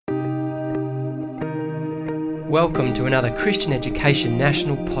Welcome to another Christian Education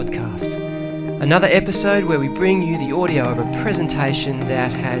National podcast. Another episode where we bring you the audio of a presentation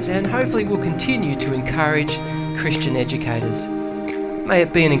that has and hopefully will continue to encourage Christian educators. May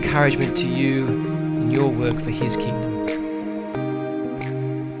it be an encouragement to you in your work for His kingdom.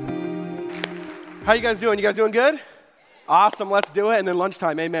 How you guys doing? You guys doing good? Awesome, let's do it, and then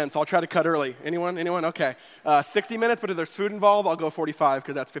lunchtime, amen. So I'll try to cut early. Anyone? Okay. 60 minutes, but if there's food involved, I'll go 45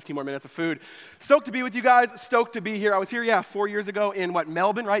 because that's 15 more minutes of food. Stoked to be with you guys, stoked to be here. I was here, 4 years ago in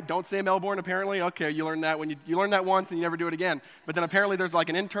Melbourne, right? Don't say Melbourne, apparently. Okay, you learned that when you learned that once and you never do it again. But then apparently there's like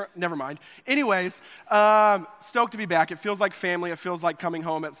an intern, never mind. Anyways, stoked to be back. It feels like family. It feels like coming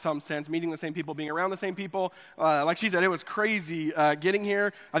home at some sense, meeting the same people, being around the same people. Like she said, it was crazy getting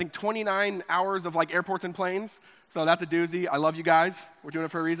here. I think 29 hours of like airports and planes. So that's a doozy. I love you guys. We're doing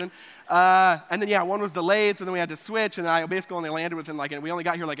it for a reason. And then, one was delayed, so then we had to switch, and I basically only landed within we only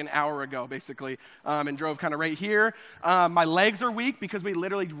got here like an hour ago, basically, and drove kind of right here. My legs are weak because we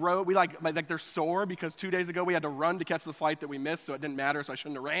literally drove, they're sore because 2 days ago we had to run to catch the flight that we missed, so it didn't matter, so I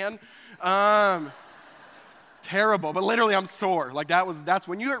shouldn't have ran. Terrible, but literally I'm sore. That's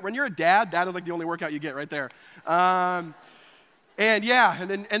when you're a dad, that is like the only workout you get right there. And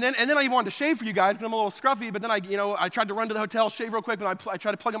then I even wanted to shave for you guys because I'm a little scruffy, but then I tried to run to the hotel, shave real quick, but I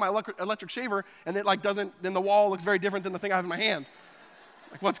tried to plug in my electric shaver, and it then the wall looks very different than the thing I have in my hand.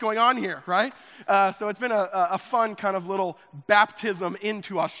 Like, what's going on here, right? So it's been a fun kind of little baptism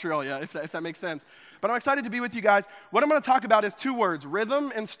into Australia, if that makes sense. But I'm excited to be with you guys. What I'm going to talk about is two words,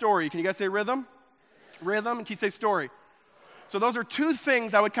 rhythm and story. Can you guys say rhythm? Rhythm, and can you say story? So those are two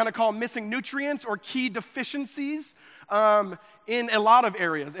things I would kind of call missing nutrients or key deficiencies in a lot of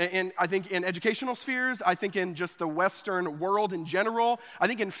areas. I think in educational spheres, I think in just the Western world in general, I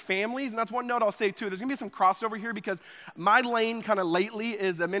think in families, and that's one note I'll say too. There's going to be some crossover here because my lane kind of lately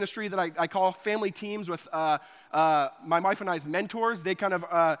is a ministry that I call family teams with my wife and I's mentors. We kind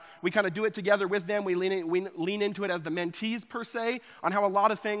of do it together with them. We lean into it as the mentees per se on how a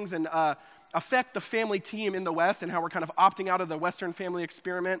lot of things affect the family team in the West and how we're kind of opting out of the Western family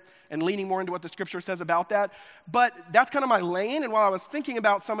experiment and leaning more into what the scripture says about that. But that's kind of my lane, and while I was thinking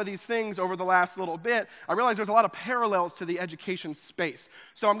about some of these things over the last little bit, I realized there's a lot of parallels to the education space.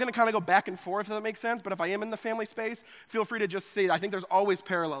 So I'm going to kind of go back and forth, if that makes sense, but if I am in the family space, feel free to just see. I think there's always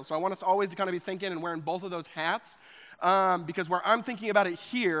parallels. So I want us always to kind of be thinking and wearing both of those hats, because where I'm thinking about it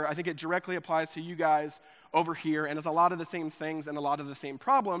here, I think it directly applies to you guys over here, and it's a lot of the same things and a lot of the same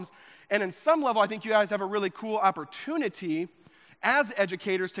problems. And in some level, I think you guys have a really cool opportunity as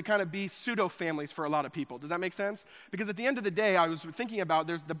educators to kind of be pseudo-families for a lot of people. Does that make sense? Because at the end of the day, I was thinking about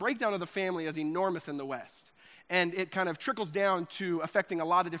there's the breakdown of the family is enormous in the West. And it kind of trickles down to affecting a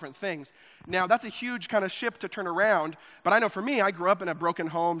lot of different things. Now, that's a huge kind of ship to turn around, but I know for me, I grew up in a broken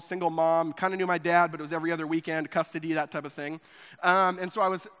home, single mom, kind of knew my dad, but it was every other weekend, custody, that type of thing. And so I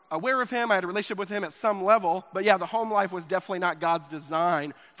was aware of him, I had a relationship with him at some level, but the home life was definitely not God's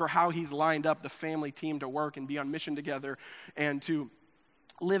design for how He's lined up the family team to work and be on mission together and to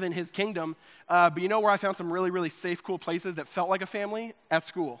live in His kingdom. But you know where I found some really, really safe, cool places that felt like a family? At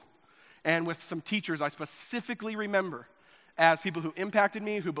school. And with some teachers I specifically remember as people who impacted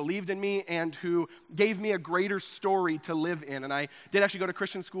me, who believed in me, and who gave me a greater story to live in. And I did actually go to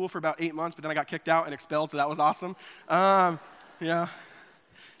Christian school for about 8 months, but then I got kicked out and expelled, so that was awesome. Has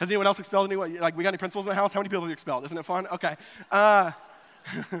anyone else expelled anyone? Like, we got any principals in the house? How many people have you expelled? Isn't it fun? Okay. I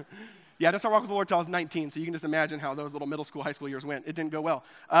didn't start walking with the Lord until I was 19, so you can just imagine how those little middle school, high school years went. It didn't go well.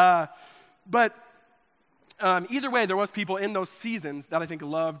 Either way, there was people in those seasons that I think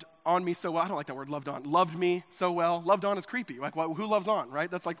loved on me so well. I don't like that word, loved on. Loved me so well. Loved on is creepy. Like, who loves on, right?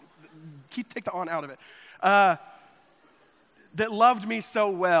 That's like, take the on out of it. That loved me so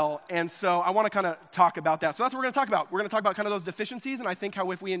well, and so I want to kind of talk about that. So that's what we're going to talk about. We're going to talk about kind of those deficiencies, and I think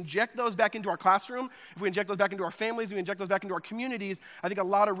how if we inject those back into our classroom, if we inject those back into our families, if we inject those back into our communities, I think a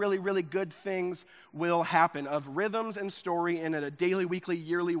lot of really, really good things will happen of rhythms and story in a daily, weekly,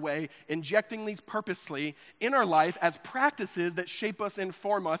 yearly way, injecting these purposely in our life as practices that shape us and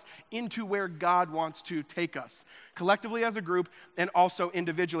form us into where God wants to take us, collectively as a group and also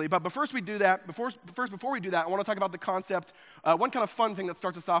individually. But before we do that, I want to talk about the concept. One kind of fun thing that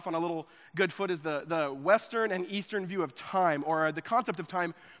starts us off on a little good foot is the Western and Eastern view of time, or the concept of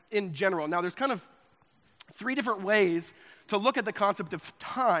time in general. Now, there's kind of three different ways to look at the concept of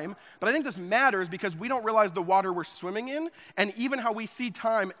time, but I think this matters because we don't realize the water we're swimming in, and even how we see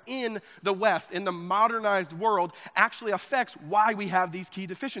time in the West, in the modernized world, actually affects why we have these key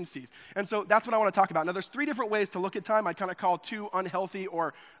deficiencies. And so that's what I want to talk about. Now, there's three different ways to look at time. I kind of call two unhealthy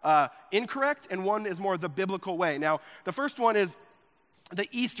or incorrect, and one is more the biblical way. Now, the first one is the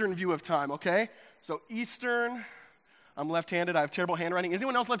Eastern view of time, okay? So Eastern, I'm left-handed, I have terrible handwriting. Is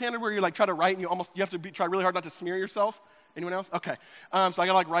anyone else left-handed where you like try to write and you have to try really hard not to smear yourself? Anyone else? Okay. So I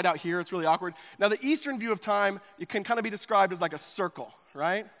gotta like write out here, it's really awkward. Now the Eastern view of time, it can kind of be described as like a circle,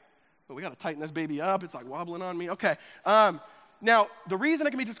 right? But we gotta tighten this baby up, it's like wobbling on me, okay. Now the reason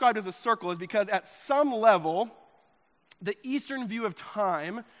it can be described as a circle is because at some level, the Eastern view of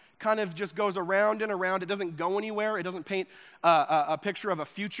time kind of just goes around and around. It doesn't go anywhere. It doesn't paint a picture of a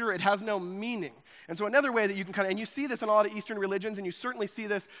future. It has no meaning. And so another way that you can and you see this in a lot of Eastern religions, and you certainly see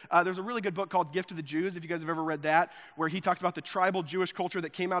this, there's a really good book called Gift to the Jews, if you guys have ever read that, where he talks about the tribal Jewish culture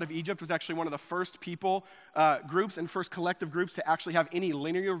that came out of Egypt was actually one of the first people groups and first collective groups to actually have any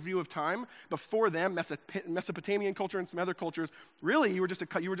linear view of time. Before them, Mesopotamian culture and some other cultures, really you were just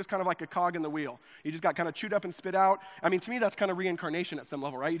kind of like a cog in the wheel. You just got kind of chewed up and spit out. I mean, to me, that's kind of reincarnation at some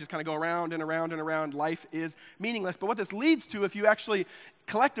level, right? You just kind of go around and around and around. Life is meaningless. But what this leads to, if you actually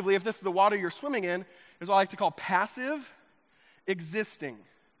collectively, if this is the water you're swimming in, is what I like to call passive existing,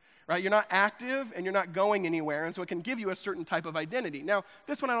 right? You're not active and you're not going anywhere, and so it can give you a certain type of identity. Now,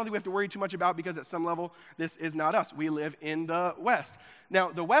 this one I don't think we have to worry too much about because at some level, this is not us. We live in the West.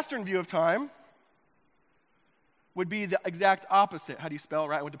 Now, the Western view of time would be the exact opposite. How do you spell,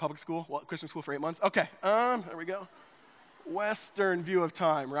 right? I went to public school, Christian school for 8 months. Okay, there we go. Western view of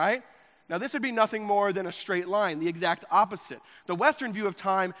time, right? Now, this would be nothing more than a straight line, the exact opposite. The Western view of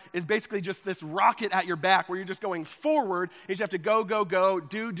time is basically just this rocket at your back where you're just going forward. You just have to go, go, go,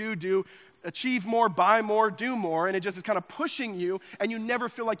 do, achieve more, buy more, do more, and it just is kind of pushing you, and you never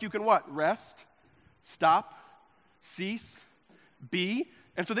feel like you can what? Rest, stop, cease, be.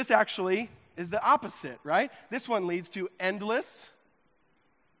 And so this actually is the opposite, right? This one leads to endless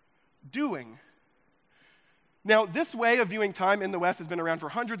doing. Now, this way of viewing time in the West has been around for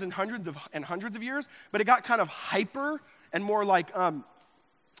hundreds and hundreds of years, but it got kind of hyper and more like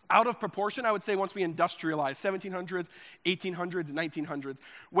out of proportion, I would say, once we industrialized, 1700s, 1800s, 1900s,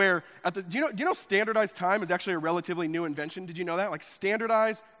 where do you know standardized time is actually a relatively new invention? Did you know that? Like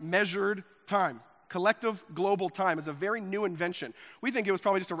standardized, measured time. Collective global time is a very new invention. We think it was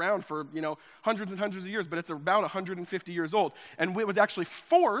probably just around for, hundreds and hundreds of years, but it's about 150 years old. And it was actually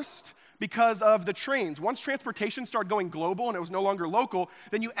forced because of the trains. Once transportation started going global and it was no longer local,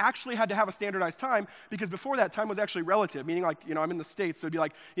 then you actually had to have a standardized time because before that, time was actually relative, meaning like, I'm in the States, so it'd be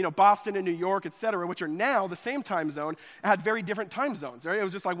like, Boston and New York, et cetera, which are now the same time zone, had very different time zones, right? It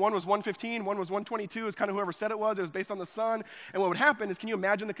was just like one was 1:15, one was 1:22, is kind of whoever said it was based on the sun. And what would happen is, can you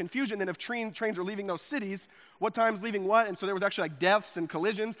imagine the confusion then if trains are leaving those cities, what time's leaving what? And so there was actually like deaths and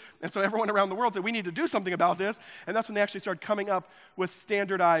collisions. And so everyone around the world said, we need to do something about this. And that's when they actually started coming up with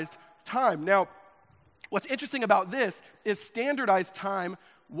standardized time. Now, what's interesting about this is standardized time,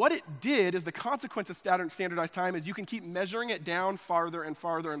 what it did is the consequence of standardized time is you can keep measuring it down farther and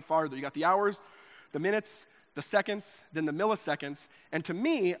farther and farther. You got the hours, the minutes, the seconds, then the milliseconds. And to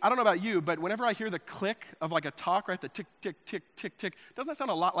me, I don't know about you, but whenever I hear the click of like a talk, right, the tick, tick, tick, tick, tick, doesn't that sound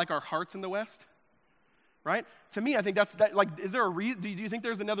a lot like our hearts in the West? Right? To me, I think is there a reason, do you think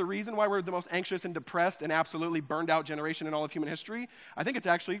there's another reason why we're the most anxious and depressed and absolutely burned out generation in all of human history? I think it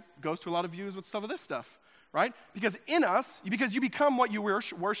actually goes to a lot of views with some of this stuff, right? Because in us, because you become what you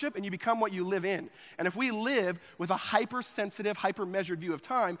worship and you become what you live in. And if we live with a hypersensitive, hyper-measured view of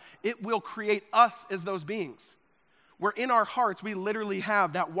time, it will create us as those beings. Where in our hearts, we literally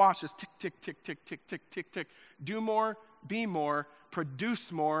have that watch, this tick, tick, tick, tick, tick, tick, tick, tick. Do more, be more,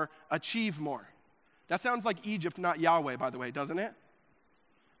 produce more, achieve more. That sounds like Egypt, not Yahweh, by the way, doesn't it?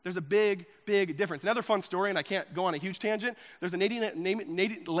 There's a big, big difference. Another fun story, and I can't go on a huge tangent. There's a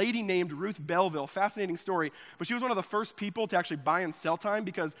lady named Ruth Belville, fascinating story, but she was one of the first people to actually buy and sell time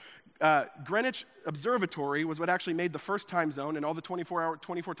because Greenwich Observatory was what actually made the first time zone, and all the 24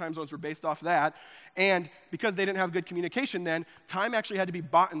 time zones were based off that. And because they didn't have good communication then, time actually had to be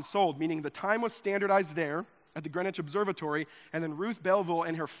bought and sold, meaning the time was standardized there at the Greenwich Observatory, and then Ruth Belville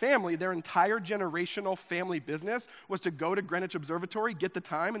and her family, their entire generational family business was to go to Greenwich Observatory, get the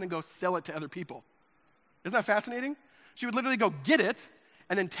time, and then go sell it to other people. Isn't that fascinating? She would literally go get it,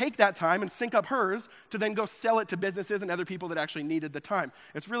 and then take that time and sync up hers to then go sell it to businesses and other people that actually needed the time.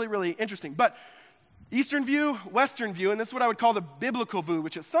 It's really, really interesting. But Eastern view, Western view, and this is what I would call the biblical view,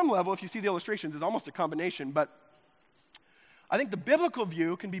 which at some level, if you see the illustrations, is almost a combination. But I think the biblical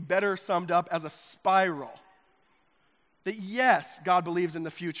view can be better summed up as a spiral. That yes, God believes in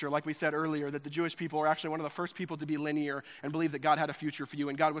the future, like we said earlier, that the Jewish people are actually one of the first people to be linear and believe that God had a future for you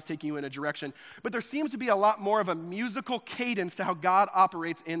and God was taking you in a direction. But there seems to be a lot more of a musical cadence to how God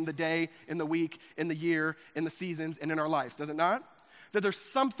operates in the day, in the week, in the year, in the seasons, and in our lives, does it not? That there's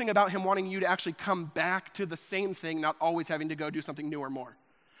something about him wanting you to actually come back to the same thing, not always having to go do something new or more.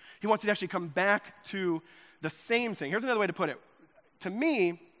 He wants you to actually come back to the same thing. Here's another way to put it. To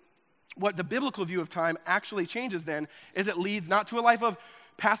me, what the biblical view of time actually changes then is it leads not to a life of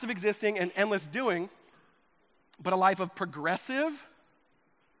passive existing and endless doing, but a life of progressive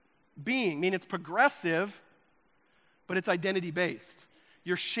being. I mean, it's progressive, but it's identity-based.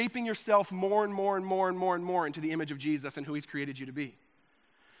 You're shaping yourself more and more and more and more and more into the image of Jesus and who he's created you to be.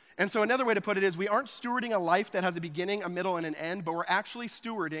 And so another way to put it is we aren't stewarding a life that has a beginning, a middle, and an end, but we're actually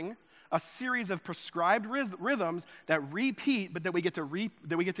stewarding a series of prescribed rhythms that repeat, but that we get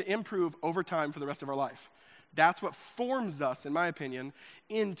to improve over time for the rest of our life. That's what forms us, in my opinion,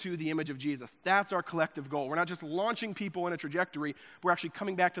 into the image of Jesus. That's our collective goal. We're not just launching people in a trajectory, we're actually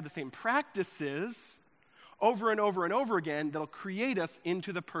coming back to the same practices over and over and over again that'll create us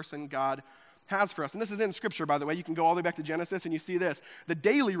into the person God has for us. And this is in Scripture, by the way. You can go all the way back to Genesis and you see this. The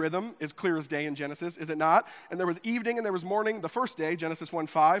daily rhythm is clear as day in Genesis, is it not? And there was evening and there was morning the first day, Genesis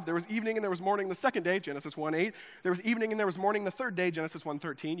 1:5. There was evening and there was morning the second day, Genesis 1:8. There was evening and there was morning the third day, Genesis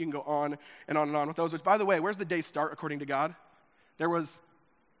 1:13. You can go on and on and on with those. Which, by the way, where's the day start according to God? There was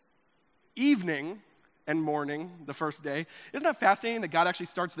evening and morning the first day. Isn't that fascinating that God actually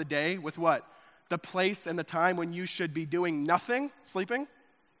starts the day with what? The place and the time when you should be doing nothing, sleeping?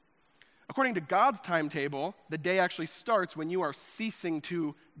 According to God's timetable, the day actually starts when you are ceasing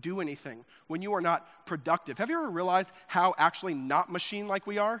to do anything, when you are not productive. Have you ever realized how actually not machine-like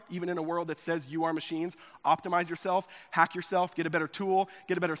we are, even in a world that says you are machines? Optimize yourself, hack yourself, get a better tool,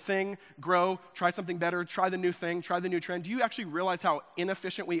 get a better thing, grow, try something better, try the new thing, try the new trend. Do you actually realize how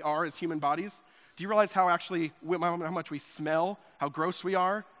inefficient we are as human bodies? Do you realize how much we smell, how gross we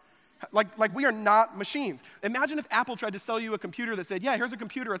are? Like we are not machines. Imagine if Apple tried to sell you a computer that said, yeah, here's a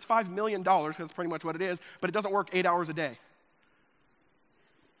computer, it's $5 million, because that's pretty much what it is, but it doesn't work 8 hours a day.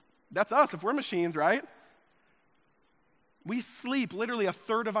 That's us if we're machines, right? We sleep literally a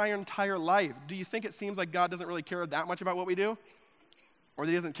third of our entire life. Do you think it seems like God doesn't really care that much about what we do? Or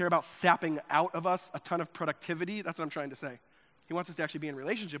that he doesn't care about sapping out of us a ton of productivity? That's what I'm trying to say. He wants us to actually be in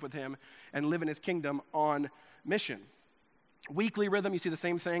relationship with him and live in his kingdom on mission. Weekly rhythm, you see the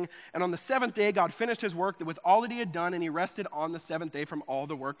same thing. And on the seventh day, God finished his work with all that he had done, and he rested on the seventh day from all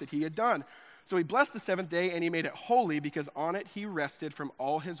the work that he had done. So he blessed the seventh day, and he made it holy, because on it he rested from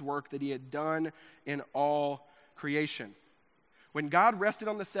all his work that he had done in all creation. When God rested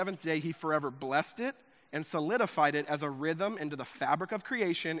on the seventh day, he forever blessed it and solidified it as a rhythm into the fabric of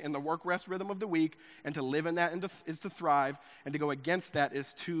creation in the work-rest rhythm of the week, and to live in that is to thrive, and to go against that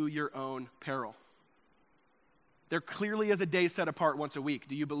is to your own peril. There clearly is a day set apart once a week.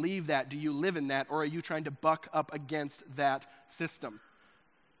 Do you believe that? Do you live in that? Or are you trying to buck up against that system?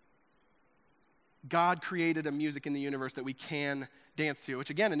 God created a music in the universe that we can dance to, which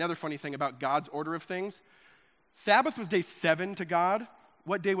again, another funny thing about God's order of things. Sabbath was day 7 to God.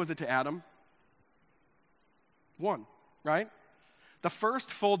 What day was it to Adam? 1, right? The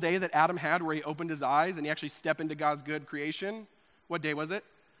first full day that Adam had where he opened his eyes and he actually stepped into God's good creation, what day was it?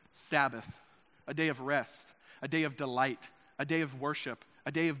 Sabbath, a day of rest. A day of delight, a day of worship,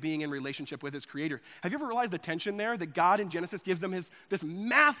 a day of being in relationship with his creator. Have you ever realized the tension there that God in Genesis gives them this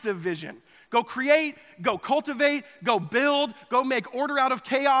massive vision? Go create, go cultivate, go build, go make order out of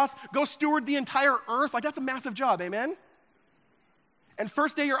chaos, go steward the entire earth. Like, that's a massive job, amen? And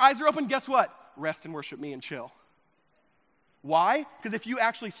first day your eyes are open, guess what? Rest and worship me and chill. Why? Because if you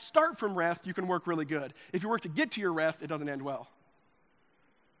actually start from rest, you can work really good. If you work to get to your rest, it doesn't end well.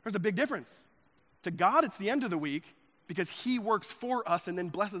 There's a big difference. To God, it's the end of the week because he works for us and then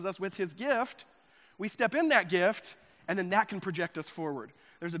blesses us with his gift. We step in that gift, and then that can project us forward.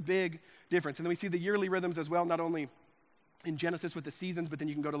 There's a big difference. And then we see the yearly rhythms as well, not only in Genesis with the seasons, but then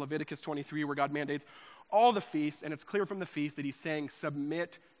you can go to Leviticus 23 where God mandates all the feasts, and it's clear from the feast that he's saying,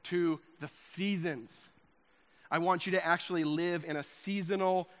 submit to the seasons. I want you to actually live in a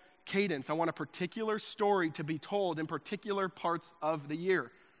seasonal cadence. I want a particular story to be told in particular parts of the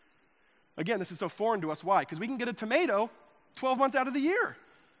year. Again, this is so foreign to us. Why? Because we can get a tomato 12 months out of the year.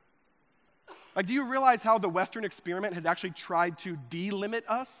 Like, do you realize how the Western experiment has actually tried to delimit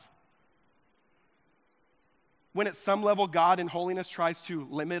us? When at some level God in holiness tries to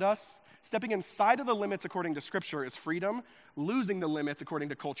limit us, stepping inside of the limits according to Scripture is freedom. Losing the limits according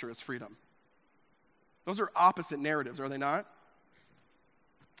to culture is freedom. Those are opposite narratives, are they not?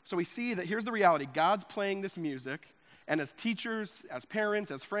 So we see that here's the reality. God's playing this music. And as teachers, as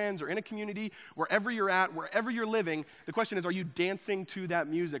parents, as friends, or in a community, wherever you're at, wherever you're living, the question is, are you dancing to that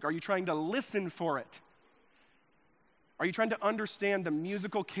music? Are you trying to listen for it? Are you trying to understand the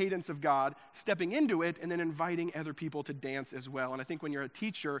musical cadence of God, stepping into it, and then inviting other people to dance as well? And I think when you're a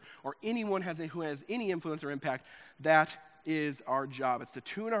teacher or anyone who has any influence or impact, that is our job. It's to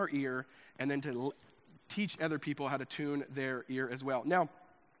tune our ear and then to teach other people how to tune their ear as well. Now,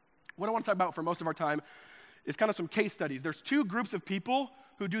 what I want to talk about for most of our time is kind of some case studies. There's two groups of people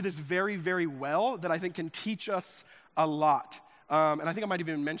who do this very, very well that I think can teach us a lot. And I think I might have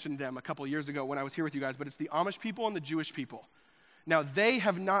even mentioned them a couple years ago when I was here with you guys, but it's the Amish people and the Jewish people. Now, they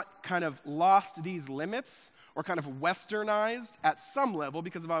have not kind of lost these limits or kind of westernized at some level,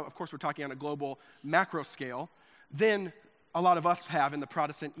 because of course we're talking on a global macro scale, than a lot of us have in the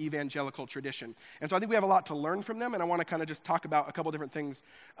Protestant evangelical tradition. And so I think we have a lot to learn from them, and I want to kind of just talk about a couple different things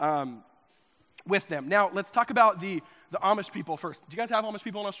with them. Now, let's talk about the Amish people first. Do you guys have Amish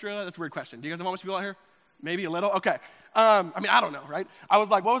people in Australia? That's a weird question. Do you guys have Amish people out here? Maybe a little? Okay. I don't know, right? I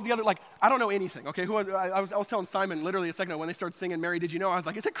was like, what was the other, I don't know anything, okay? I was telling Simon literally a second ago when they started singing Mary, Did You Know? I was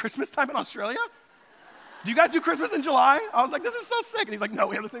like, is it Christmas time in Australia? Do you guys do Christmas in July? I was like, this is so sick. And he's like, no,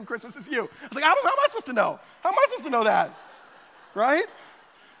 we have the same Christmas as you. I was like, how am I supposed to know? How am I supposed to know that? Right?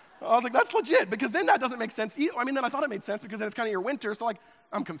 I was like, that's legit, because then that doesn't make sense. Then I thought it made sense because then it's kind of your winter, so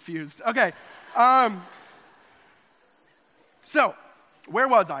I'm confused. Okay. So, where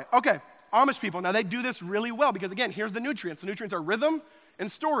was I? Okay. Amish people, now they do this really well because, again, here's the nutrients. The nutrients are rhythm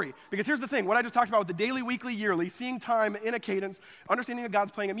and story. Because here's the thing, what I just talked about with the daily, weekly, yearly, seeing time in a cadence, understanding that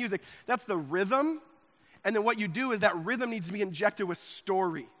God's playing a music, that's the rhythm. And then what you do is that rhythm needs to be injected with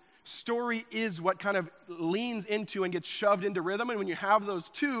story. Story is what kind of leans into and gets shoved into rhythm. And when you have those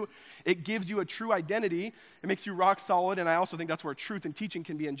two, it gives you a true identity. It makes you rock solid. And I also think that's where truth and teaching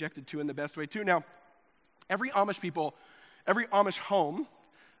can be injected to in the best way too. Now, every Amish home,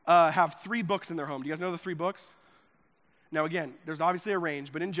 have 3 books in their home. Do you guys know the 3 books? Now again, there's obviously a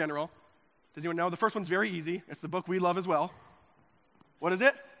range, but in general, does anyone know? The first one's very easy. It's the book we love as well. What is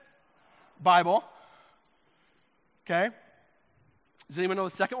it? Bible. Okay. Does anyone know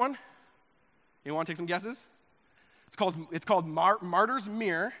the second one? Anyone want to take some guesses? It's called Martyr's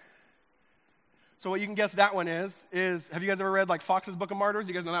Mirror. So what you can guess that one is have you guys ever read Fox's Book of Martyrs?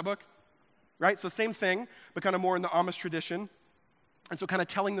 You guys know that book? Right? So same thing, but kind of more in the Amish tradition. And so kind of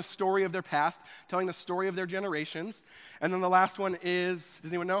telling the story of their past, telling the story of their generations. And then the last one is,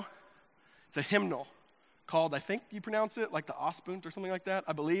 does anyone know? It's a hymnal called, I think you pronounce it, the Ospunt or something like that,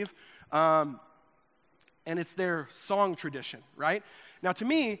 I believe. And it's their song tradition, right? Now to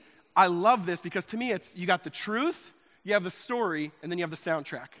me, I love this because to me you got the truth, you have the story, and then you have the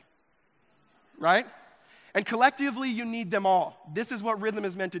soundtrack, right? And collectively, you need them all. This is what rhythm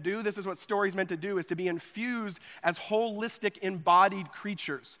is meant to do. This is what story is meant to do, is to be infused as holistic, embodied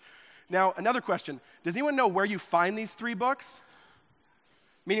creatures. Now, another question. Does anyone know where you find these 3 books?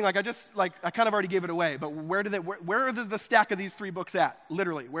 Meaning, I kind of already gave it away, but where is the stack of these 3 books at?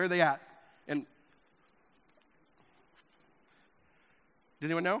 Literally, where are they at? And does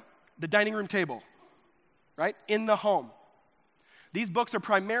anyone know? The dining room table, right? In the home. These books are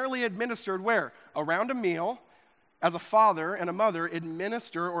primarily administered where? Around a meal, as a father and a mother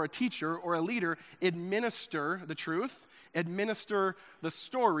administer, or a teacher or a leader, administer the truth, administer the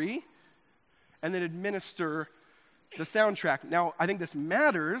story, and then administer the soundtrack. Now, I think this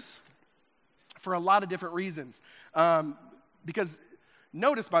matters for a lot of different reasons. Because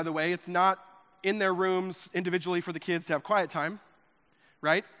notice, by the way, it's not in their rooms individually for the kids to have quiet time,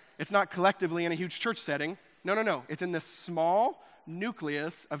 right? It's not collectively in a huge church setting. No. It's in this small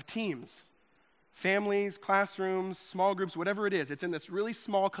nucleus of teams, families, classrooms, small groups, whatever it is. It's in this really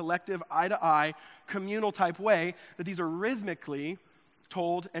small collective, eye-to-eye, communal type way that these are rhythmically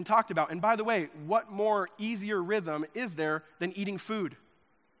told and talked about. And by the way, what more easier rhythm is there than eating food,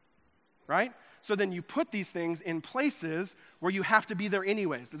 right? So then you put these things in places where you have to be there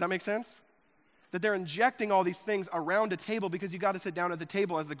anyways. Does that make sense? That they're injecting all these things around a table because you got to sit down at the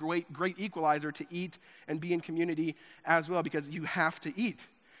table as the great equalizer to eat and be in community as well, because you have to eat.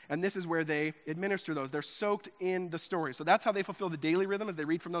 And this is where they administer those. They're soaked in the story. So that's how they fulfill the daily rhythm, as they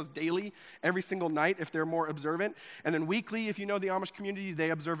read from those daily every single night if they're more observant. And then weekly, if you know the Amish community, they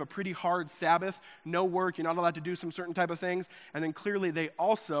observe a pretty hard Sabbath, no work, you're not allowed to do some certain type of things. And then clearly they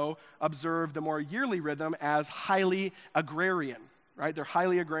also observe the more yearly rhythm as highly agrarian. Right? They're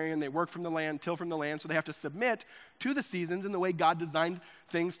highly agrarian, they work from the land, till from the land, so they have to submit to the seasons in the way God designed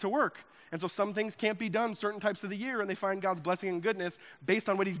things to work. And so some things can't be done certain types of the year, and they find God's blessing and goodness based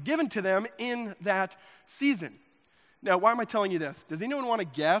on what He's given to them in that season. Now, why am I telling you this? Does anyone want to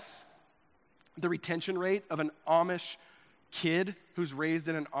guess the retention rate of an Amish kid who's raised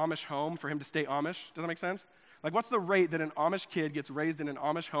in an Amish home for him to stay Amish? Does that make sense? What's the rate that an Amish kid gets raised in an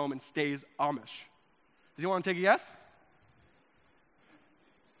Amish home and stays Amish? Does anyone want to take a guess?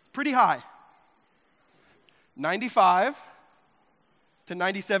 Pretty high. 95 to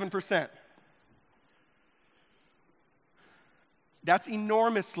 97%. That's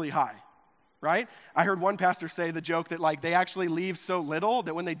enormously high, right? I heard one pastor say the joke that like they actually leave so little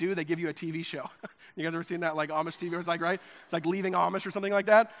that when they do, they give you a TV show. You guys ever seen that like Amish TV? It's like, right? It's like Leaving Amish or something like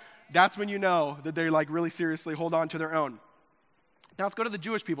that. That's when you know that they like really seriously hold on to their own. Now let's go to the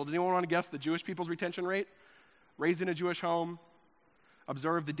Jewish people. Does anyone want to guess the Jewish people's retention rate? Raised in a Jewish home,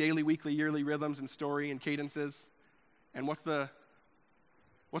 observe the daily, weekly, yearly rhythms and story and cadences. And what's the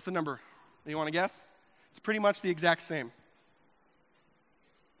number? You want to guess? It's pretty much the exact same.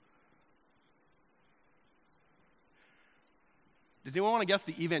 Does anyone want to guess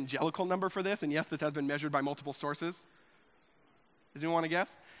the evangelical number for this? And yes, this has been measured by multiple sources. Does anyone want to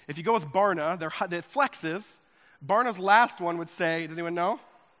guess? If you go with Barna, that flexes. Barna's last one would say, does anyone know?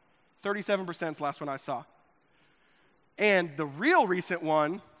 37% is the last one I saw. And the real recent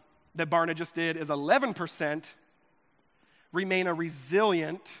one that Barna just did is 11% remain a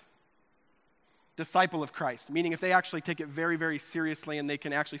resilient disciple of Christ, meaning if they actually take it very, very seriously and they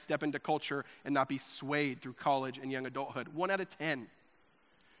can actually step into culture and not be swayed through college and young adulthood. 1 out of 10.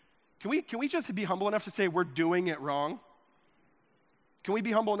 Can we just be humble enough to say we're doing it wrong? Can we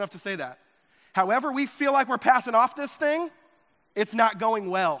be humble enough to say that? However we feel like we're passing off this thing, it's not going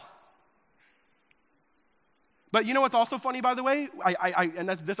well. But you know what's also funny, by the way?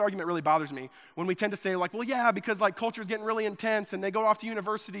 This argument really bothers me. When we tend to say, like, well, yeah, because like culture's getting really intense and they go off to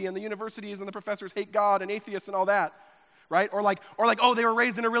university and the universities and the professors hate God and atheists and all that, right? Or like, oh, they were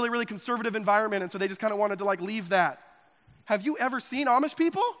raised in a really, really conservative environment and so they just kind of wanted to like leave that. Have you ever seen Amish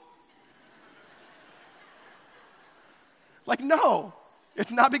people? Like, no.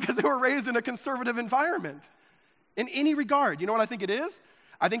 It's not because they were raised in a conservative environment in any regard. You know what I think it is?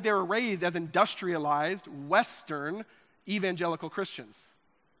 I think they were raised as industrialized, Western, evangelical Christians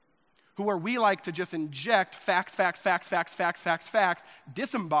who are we like to just inject facts,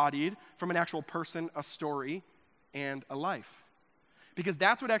 disembodied from an actual person, a story, and a life. Because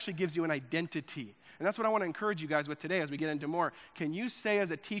that's what actually gives you an identity. And that's what I want to encourage you guys with today as we get into more. Can you say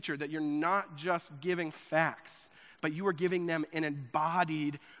as a teacher that you're not just giving facts, but you are giving them an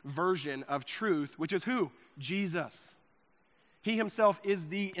embodied version of truth, which is who? Jesus. He himself is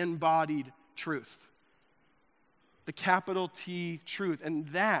the embodied truth. The capital T truth. And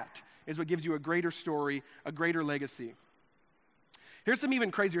that is what gives you a greater story, a greater legacy. Here's some even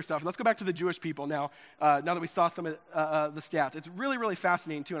crazier stuff. Let's go back to the Jewish people now that we saw some of the stats. It's really, really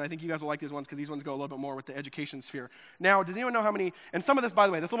fascinating too, and I think you guys will like these ones because these ones go a little bit more with the education sphere. Now, does anyone know how many, and some of this, by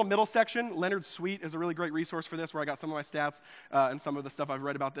the way, this little middle section, Leonard Sweet is a really great resource for this where I got some of my stats and some of the stuff I've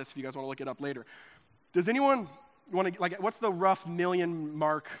read about this if you guys want to look it up later. Does anyone want to, like, what's the rough million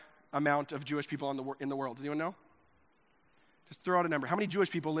mark amount of Jewish people in the world? Does anyone know? Just throw out a number. How many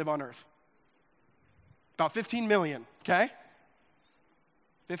Jewish people live on earth? About 15 million, okay?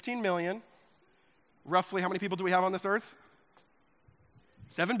 15 million. Roughly, how many people do we have on this earth?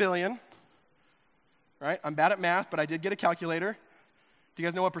 7 billion. Right? I'm bad at math, but I did get a calculator. Do you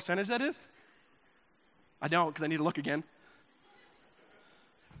guys know what percentage that is? I don't, because I need to look again.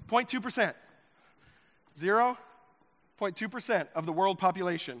 0.2%. 0.2% of the world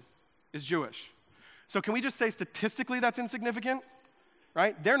population is Jewish. So can we just say statistically that's insignificant?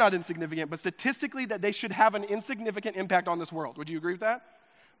 Right? They're not insignificant, but statistically that they should have an insignificant impact on this world. Would you agree with that?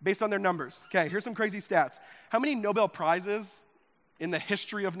 Based on their numbers. Okay, here's some crazy stats. How many Nobel Prizes in the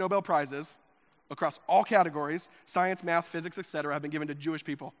history of Nobel Prizes across all categories, science, math, physics, etc., have been given to Jewish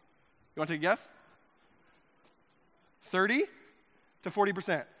people? You want to take a guess? 30 to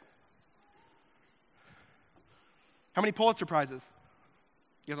 40%. How many Pulitzer Prizes?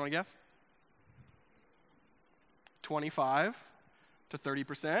 You guys want to guess? 25 to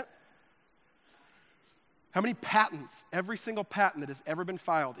 30%. How many patents, every single patent that has ever been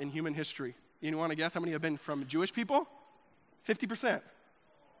filed in human history, you want to guess how many have been from Jewish people? 50%.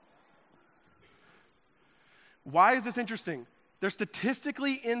 Why is this interesting? They're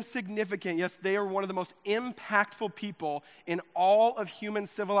statistically insignificant. Yes, they are one of the most impactful people in all of human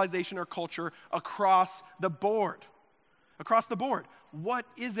civilization or culture across the board. Across the board. What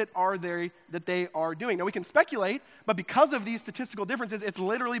is it that they are doing? Now, we can speculate, but because of these statistical differences, it's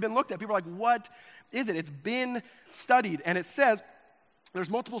literally been looked at. People are like, what is it? It's been studied, and it says, there's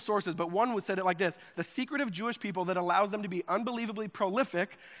multiple sources, but one said it like this: the secret of Jewish people that allows them to be unbelievably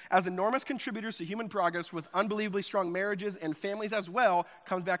prolific as enormous contributors to human progress with unbelievably strong marriages and families as well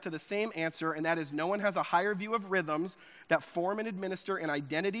comes back to the same answer, and that is no one has a higher view of rhythms that form and administer an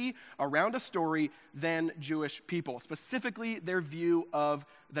identity around a story than Jewish people, specifically their view of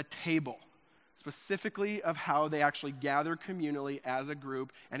the table. specifically of how they actually gather communally as a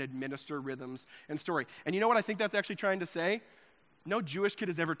group and administer rhythms and story. And you know what I think that's actually trying to say? No Jewish kid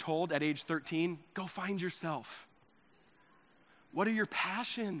is ever told at age 13, go find yourself. What are your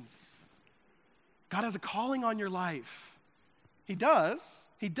passions? God has a calling on your life. He does,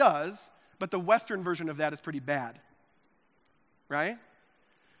 but the Western version of that is pretty bad, right?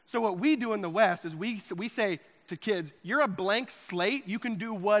 So what we do in the West is we say to kids, you're a blank slate, you can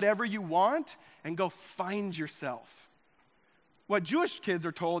do whatever you want, and go find yourself. What Jewish kids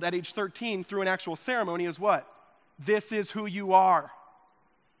are told at age 13 through an actual ceremony is what? This is who you are.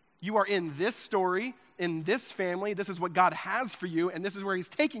 You are in this story, in this family, this is what God has for you, and this is where he's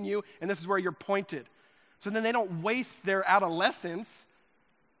taking you, and this is where you're pointed. So then they don't waste their adolescence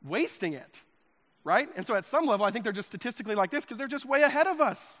wasting it, right? And so at some level, I think they're just statistically like this because they're just way ahead of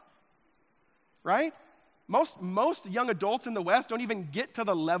us, right? Most young adults in the West don't even get to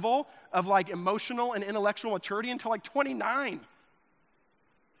the level of like emotional and intellectual maturity until like 29.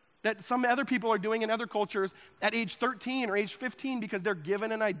 That some other people are doing in other cultures at age 13 or age 15 because they're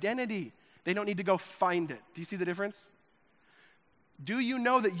given an identity. They don't need to go find it. Do you see the difference? Do you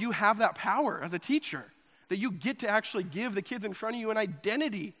know that you have that power as a teacher? That you get to actually give the kids in front of you an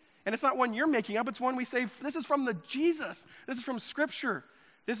identity. And it's not one you're making up, it's one we say, this is from the Jesus. This is from Scripture.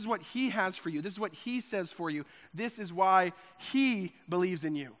 This is what he has for you. This is what he says for you. This is why he believes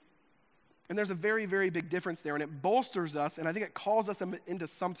in you. And there's a very, very big difference there, and it bolsters us, and I think it calls us into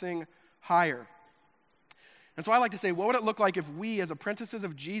something higher. And so I like to say, what would it look like if we, as apprentices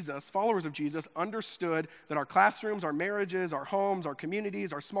of Jesus, followers of Jesus, understood that our classrooms, our marriages, our homes, our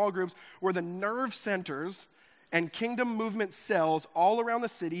communities, our small groups were the nerve centers and kingdom movement cells all around the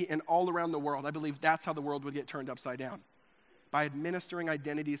city and all around the world? I believe that's how the world would get turned upside down, by administering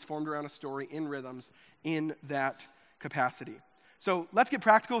identities formed around a story in rhythms in that capacity. So let's get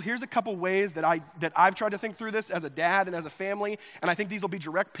practical. Here's a couple ways that I've tried to think through this as a dad and as a family, and I think these will be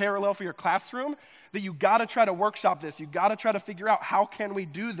direct parallel for your classroom, that you gotta try to workshop this. You gotta try to figure out how can we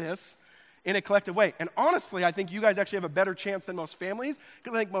do this in a collective way. And honestly, I think you guys actually have a better chance than most families,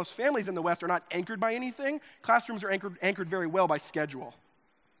 because I think most families in the West are not anchored by anything. Classrooms are anchored very well by schedule,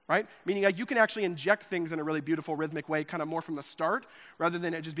 right? Meaning like you can actually inject things in a really beautiful rhythmic way, kind of more from the start, rather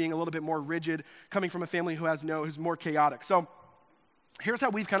than it just being a little bit more rigid, coming from a family who's more chaotic. So here's how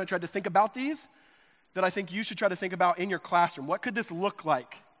we've kind of tried to think about these that I think you should try to think about in your classroom. What could this look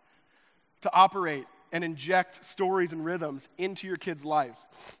like to operate and inject stories and rhythms into your kids' lives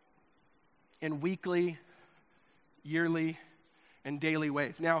in weekly, yearly, and daily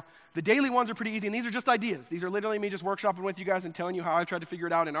ways? Now, the daily ones are pretty easy, and these are just ideas. These are literally me just workshopping with you guys and telling you how I tried to figure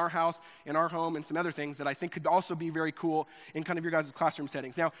it out in our house, in our home, and some other things that I think could also be very cool in kind of your guys' classroom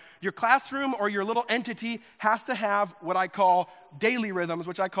settings. Now, your classroom or your little entity has to have what I call daily rhythms,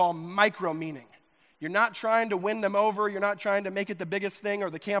 which I call micro-meaning. You're not trying to win them over. You're not trying to make it the biggest thing or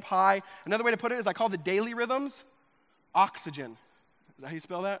the camp high. Another way to put it is I call the daily rhythms oxygen. Is that how you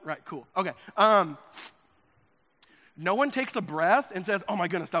spell that? Right, cool. Okay. No one takes a breath and says, oh my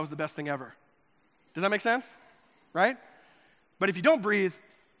goodness, that was the best thing ever. Does that make sense? Right? But if you don't breathe,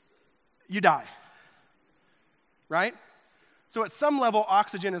 you die. Right? So at some level,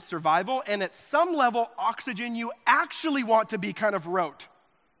 oxygen is survival, and at some level, oxygen you actually want to be kind of rote.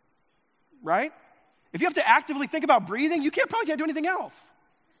 Right? If you have to actively think about breathing, you probably can't do anything else.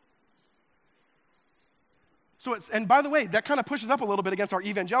 So and by the way, that kind of pushes up a little bit against our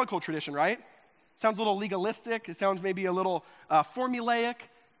evangelical tradition, right? Sounds a little legalistic. It sounds maybe a little formulaic,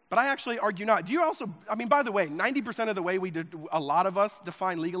 but I actually argue not. Do you also, by the way, 90% of the way a lot of us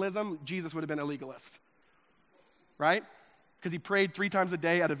define legalism, Jesus would have been a legalist, right? Because he prayed 3 times a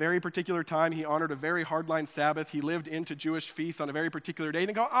day at a very particular time. He honored a very hardline Sabbath. He lived into Jewish feasts on a very particular day.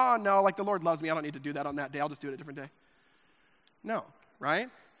 And go, oh no, like the Lord loves me. I don't need to do that on that day. I'll just do it a different day. No, right?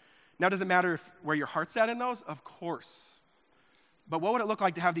 Now, does it matter where your heart's at in those? Of course. But what would it look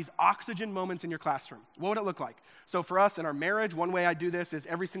like to have these oxygen moments in your classroom? What would it look like? So for us in our marriage, one way I do this is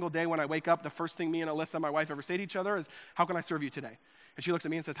every single day when I wake up, the first thing me and Alyssa, my wife, ever say to each other is, how can I serve you today? And she looks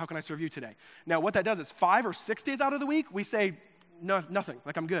at me and says, how can I serve you today? Now, what that does is 5 or 6 days out of the week, we say, no, nothing,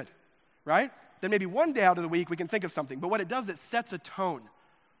 like I'm good, right? Then maybe 1 day out of the week, we can think of something. But what it does, it sets a tone.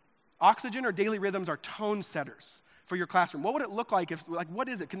 Oxygen or daily rhythms are tone setters for your classroom. What would it look like what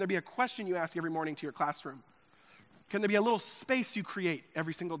is it? Can there be a question you ask every morning to your classroom? Can there be a little space you create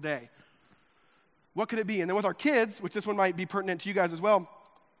every single day? What could it be? And then with our kids, which this one might be pertinent to you guys as well,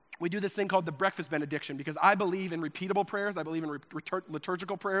 we do this thing called the breakfast benediction, because I believe in repeatable prayers. I believe in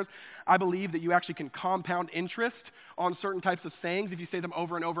liturgical prayers. I believe that you actually can compound interest on certain types of sayings if you say them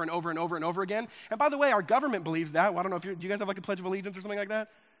over and over and over and over and over again. And by the way, our government believes that. Well, I don't know if do you guys have like a Pledge of Allegiance or something like that?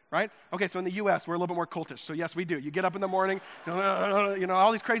 right? Okay, so in the U.S., we're a little bit more cultish. So yes, we do. You get up in the morning,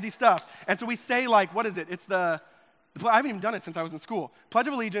 all these crazy stuff. And so we say like, what is it? It's I haven't even done it since I was in school. Pledge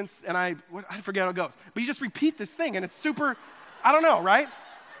of Allegiance, and I forget how it goes. But you just repeat this thing, and it's super, I don't know, right?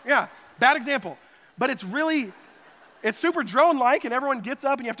 Yeah, bad example. But it's super drone-like, and everyone gets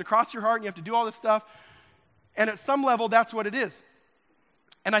up, and you have to cross your heart, and you have to do all this stuff. And at some level, that's what it is.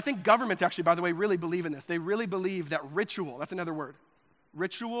 And I think governments actually, by the way, really believe in this. They really believe that ritual, that's another word,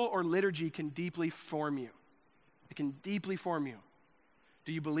 ritual or liturgy can deeply form you. It can deeply form you.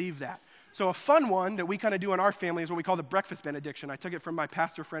 Do you believe that? So a fun one that we kind of do in our family is what we call the breakfast benediction. I took it from my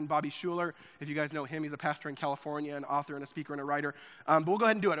pastor friend, Bobby Schuler. If you guys know him, he's a pastor in California, an author and a speaker and a writer. But we'll go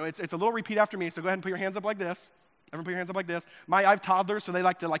ahead and do it. It's a little repeat after me, so go ahead and put your hands up like this. Everyone put your hands up like this. I have toddlers, so they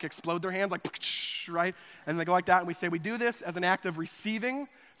like to explode their hands, right? And they go like that, and we say, we do this as an act of receiving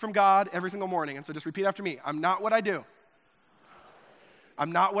from God every single morning. And so just repeat after me. I'm not what I do.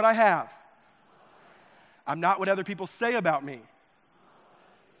 I'm not what I have. I'm not what other people say about me.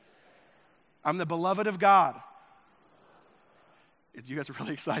 I'm the beloved of God. You guys are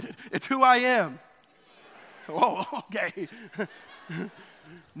really excited. It's who I am. Whoa, okay.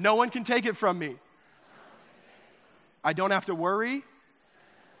 No one can take it from me. I don't have to worry.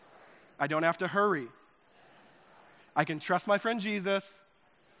 I don't have to hurry. I can trust my friend Jesus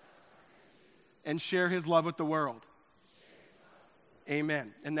and share his love with the world.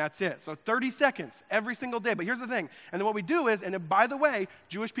 Amen. And that's it. So 30 seconds every single day. But here's the thing. And then what we do is, and by the way,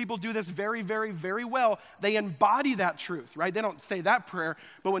 Jewish people do this very, very, very well. They embody that truth, right? They don't say that prayer.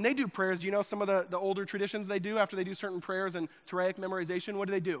 But when they do prayers, do you know some of the older traditions they do after they do certain prayers and Toraic memorization? What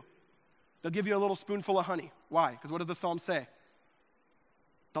do? They'll give you a little spoonful of honey. Why? Because what does the psalm say?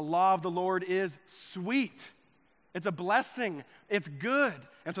 The law of the Lord is sweet. It's a blessing. It's good.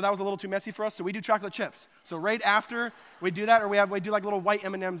 And so that was a little too messy for us, so we do chocolate chips. So right after we do that, or we do like little white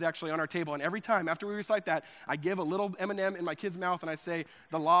M&Ms actually on our table, and every time after we recite that, I give a little M&M in my kid's mouth, and I say,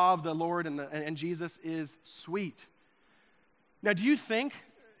 the law of the Lord and Jesus is sweet. Now, do you think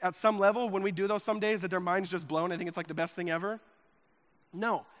at some level when we do those some days that their mind's just blown? I think it's like the best thing ever.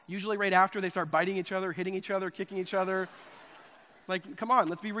 No. Usually right after, they start biting each other, hitting each other, kicking each other. Like, come on,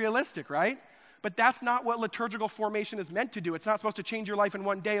 let's be realistic, right? But that's not what liturgical formation is meant to do. It's not supposed to change your life in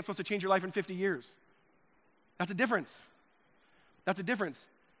one day. It's supposed to change your life in 50 years. That's a difference. That's a difference.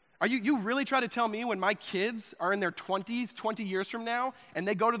 You really try to tell me when my kids are in their 20s, 20 years from now, and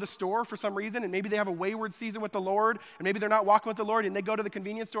they go to the store for some reason, and maybe they have a wayward season with the Lord, and maybe they're not walking with the Lord, and they go to the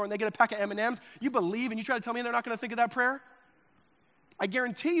convenience store and they get a pack of M&Ms, you believe and you try to tell me they're not going to think of that prayer? I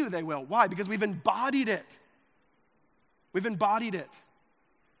guarantee you they will. Why? Because we've embodied it. We've embodied it.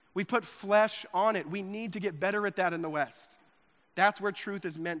 We've put flesh on it. We need to get better at that in the West. That's where truth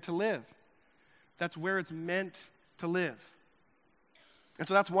is meant to live. That's where it's meant to live. And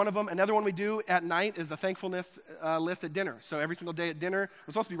so that's one of them. Another one we do at night is a thankfulness list at dinner. So every single day at dinner,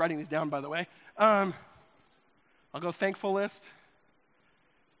 I'm supposed to be writing these down, by the way. I'll go thankful list.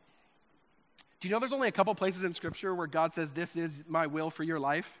 Do you know there's only a couple places in Scripture where God says, this is my will for your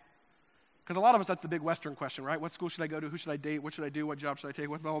life? Because a lot of us, that's the big Western question, right? What school should I go to? Who should I date? What should I do? What job should I take?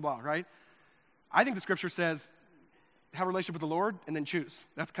 What blah, blah, blah, right? I think the Scripture says, have a relationship with the Lord and then choose.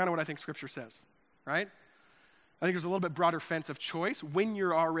 That's kind of what I think Scripture says, right? I think there's a little bit broader fence of choice when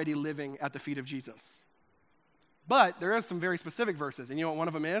you're already living at the feet of Jesus. But there is some very specific verses, and you know what one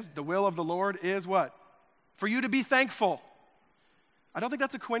of them is? The will of the Lord is what? For you to be thankful. I don't think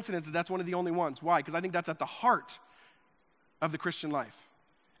that's a coincidence that that's one of the only ones. Why? Because I think that's at the heart of the Christian life.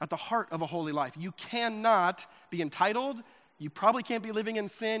 At the heart of a holy life. You cannot be entitled, you probably can't be living in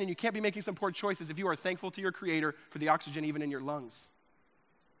sin, and you can't be making some poor choices if you are thankful to your Creator for the oxygen even in your lungs.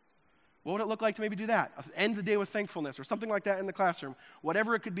 What would it look like to maybe do that? End the day with thankfulness or something like that in the classroom.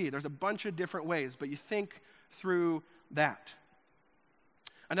 Whatever it could be. There's a bunch of different ways, but you think through that.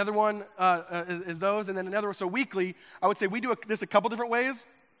 Another one is those, and then another one. So weekly, I would say we do this a couple different ways.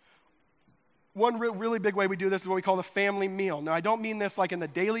 One really big way we do this is what we call the family meal. Now, I don't mean this like in the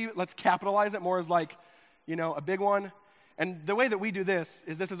daily, let's capitalize it, more as like, a big one. And the way that we do this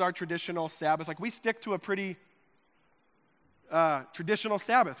is our traditional Sabbath. Like we stick to a pretty traditional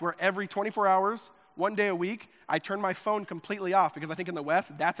Sabbath where every 24 hours, one day a week, I turn my phone completely off because I think in the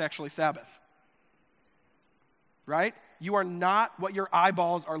West, that's actually Sabbath. Right? You are not what your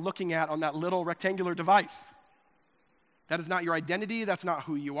eyeballs are looking at on that little rectangular device. That is not your identity. That's not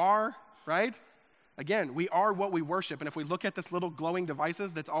who you are. Right? Again, we are what we worship. And if we look at this little glowing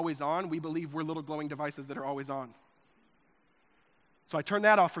devices that's always on, we believe we're little glowing devices that are always on. So I turn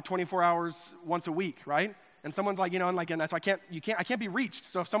that off for 24 hours once a week, right? And someone's like, and so I can't be reached.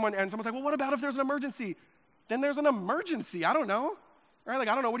 So if someone's like, well, what about if there's an emergency? Then there's an emergency. I don't know. right? Like,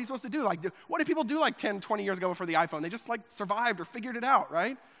 I don't know, what are you supposed to do? Like, what did people do like 10, 20 years ago before the iPhone? They just like survived or figured it out,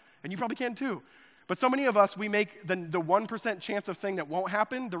 right? And you probably can too. But so many of us, we make the 1% chance of thing that won't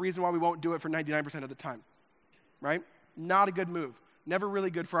happen the reason why we won't do it for 99% of the time, right? Not a good move. Never really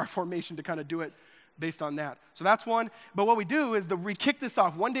good for our formation to kind of do it based on that. So that's one. But what we do is we kick this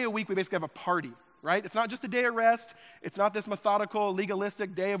off. One day a week, we basically have a party, right? It's not just a day of rest. It's not this methodical,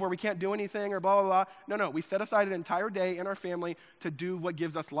 legalistic day of where we can't do anything or blah, blah, blah. No. We set aside an entire day in our family to do what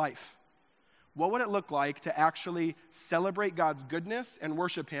gives us life. What would it look like to actually celebrate God's goodness and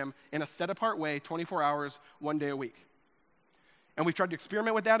worship him in a set-apart way, 24 hours, one day a week? And we've tried to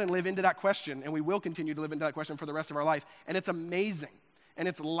experiment with that and live into that question, and we will continue to live into that question for the rest of our life. And it's amazing, and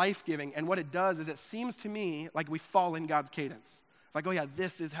it's life-giving. And what it does is it seems to me like we fall in God's cadence. Like, oh yeah,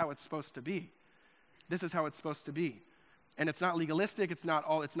 this is how it's supposed to be. This is how it's supposed to be. And it's not legalistic, it's not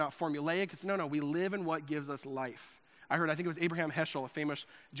formulaic. It's no, we live in what gives us life. I think it was Abraham Heschel, a famous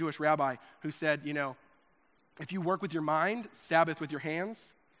Jewish rabbi, who said, if you work with your mind, Sabbath with your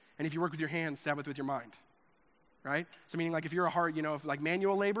hands, and if you work with your hands, Sabbath with your mind, right? So meaning like if you're a hard, if like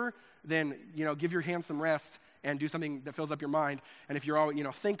manual labor, then, give your hands some rest and do something that fills up your mind. And if you're all,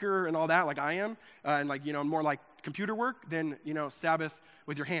 thinker and all that, like I am, and like, more like computer work, then, Sabbath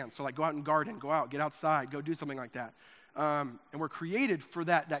with your hands. So like go out and garden, go out, get outside, go do something like that. And we're created for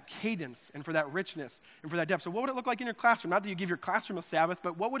that cadence and for that richness and for that depth. So what would it look like in your classroom? Not that you give your classroom a Sabbath,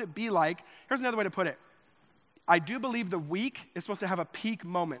 but what would it be like? Here's another way to put it. I do believe the week is supposed to have a peak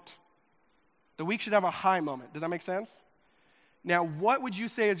moment. The week should have a high moment. Does that make sense? Now, what would you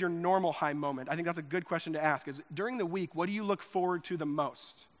say is your normal high moment? I think that's a good question to ask. Is during the week, what do you look forward to the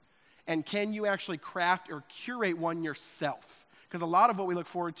most? And can you actually craft or curate one yourself? Because a lot of what we look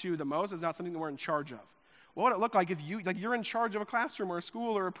forward to the most is not something that we're in charge of. What would it look like if you're in charge of a classroom or a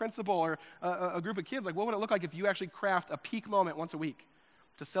school or a principal or a group of kids? Like, what would it look like if you actually craft a peak moment once a week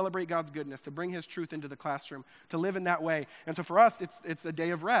to celebrate God's goodness, to bring his truth into the classroom, to live in that way? And so for us, it's a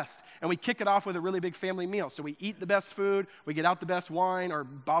day of rest. And we kick it off with a really big family meal. So we eat the best food, we get out the best wine or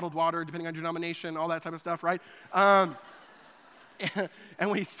bottled water, depending on your denomination, all that type of stuff, right? And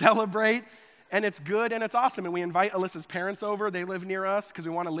we celebrate. And it's good and it's awesome. And we invite Alyssa's parents over. They live near us because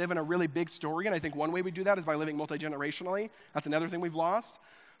we want to live in a really big story. And I think one way we do that is by living multi-generationally. That's another thing we've lost.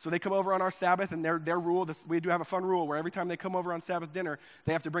 So they come over on our Sabbath, and their rule, we do have a fun rule where every time they come over on Sabbath dinner,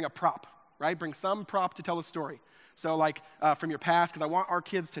 they have to bring a prop, right? Bring some prop to tell a story. So like from your past, because I want our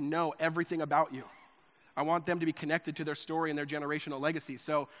kids to know everything about you. I want them to be connected to their story and their generational legacy.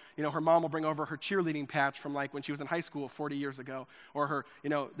 So, her mom will bring over her cheerleading patch from like when she was in high school 40 years ago. Or her,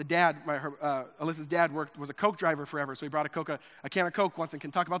 Alyssa's dad was a Coke driver forever. So he brought a can of Coke once and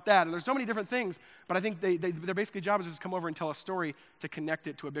can talk about that. And there's so many different things. But I think their basically job is just come over and tell a story to connect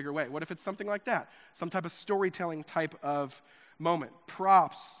it to a bigger way. What if it's something like that? Some type of storytelling type of moment.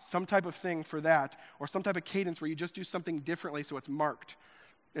 Props, some type of thing for that. Or some type of cadence where you just do something differently so it's marked.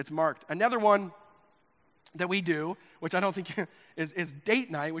 It's marked. Another one that we do, which I don't think is date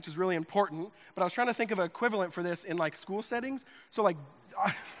night, which is really important, but I was trying to think of an equivalent for this in like school settings. So like,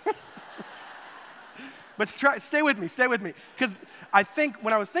 but stay with me, because I think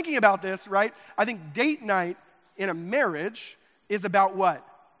when I was thinking about this, right, I think date night in a marriage is about what?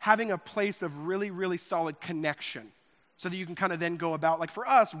 Having a place of really, really solid connection. So that you can kind of then go about, like for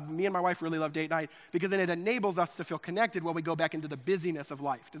us, me and my wife really love date night because then it enables us to feel connected while we go back into the busyness of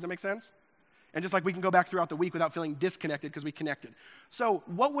life. Does that make sense? And just like we can go back throughout the week without feeling disconnected because we connected. So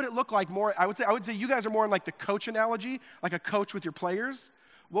what would it look like more? I would say you guys are more in like the coach analogy, like a coach with your players.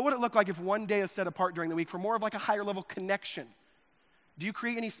 What would it look like if one day is set apart during the week for more of like a higher level connection? Do you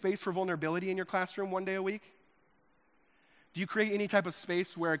create any space for vulnerability in your classroom one day a week? Do you create any type of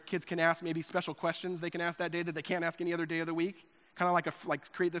space where kids can ask maybe special questions they can ask that day that they can't ask any other day of the week? Kind of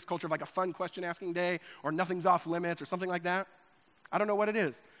like create this culture of like a fun question asking day or nothing's off limits or something like that? I don't know what it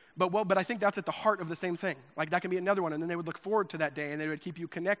is. But I think that's at the heart of the same thing. Like that can be another one, and then they would look forward to that day, and they would keep you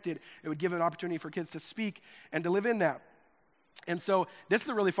connected. It would give an opportunity for kids to speak and to live in that. And so this is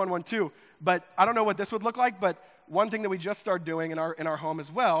a really fun one too. But I don't know what this would look like, but one thing that we just started doing in our home as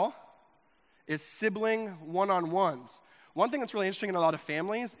well is sibling one-on-ones. One thing that's really interesting in a lot of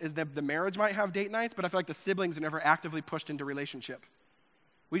families is that the marriage might have date nights, but I feel like the siblings are never actively pushed into relationship.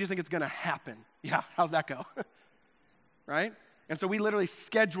 We just think it's going to happen. Yeah, how's that go? Right? And so we literally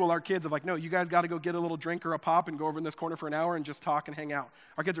schedule our kids of like, no, you guys got to go get a little drink or a pop and go over in this corner for an hour and just talk and hang out.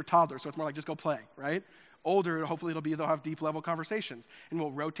 Our kids are toddlers, so it's more like just go play, right? Older, hopefully they'll have deep level conversations. And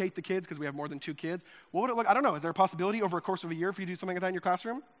we'll rotate the kids because we have more than 2 kids. What would it look? I don't know. Is there a possibility over a course of a year if you do something like that in your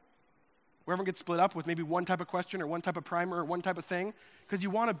classroom? Where everyone gets split up with maybe one type of question or one type of primer or one type of thing? Because you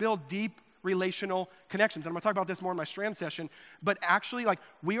want to build deep relational connections. And I'm going to talk about this more in my Strand session, but actually, like,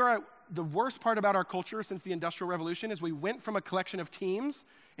 the worst part about our culture since the Industrial Revolution is we went from a collection of teams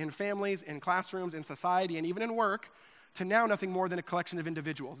in families, in classrooms, in society, and even in work, to now nothing more than a collection of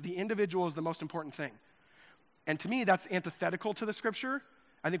individuals. The individual is the most important thing. And to me, that's antithetical to the Scripture.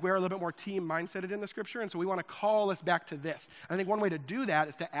 I think we are a little bit more team mindseted in the Scripture, and so we want to call us back to this. I think one way to do that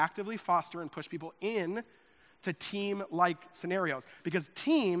is to actively foster and push people in to team-like scenarios, because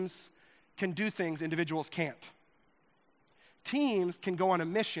teams can do things individuals can't. Teams can go on a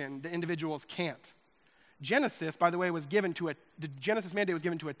mission that individuals can't. Genesis, by the way, the Genesis mandate was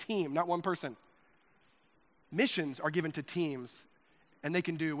given to a team, not one person. Missions are given to teams, and they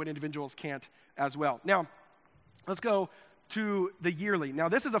can do what individuals can't as well. Now, let's go to the yearly. Now,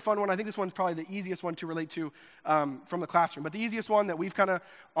 this is a fun one. I think this one's probably the easiest one to relate to from the classroom. But the easiest one that we've kind of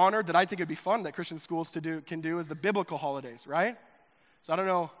honored that I think would be fun that Christian schools can do is the biblical holidays, right? So I don't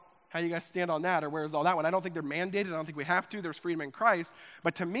know how you guys stand on that or where's all that one. I don't think they're mandated. I don't think we have to. There's freedom in Christ.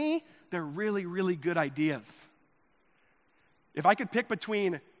 But to me, they're really, really good ideas. If I could pick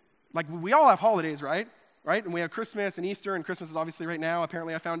between, like, we all have holidays, right? Right? And we have Christmas and Easter, and Christmas is obviously right now.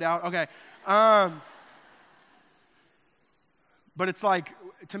 Apparently, I found out. Okay. But it's like,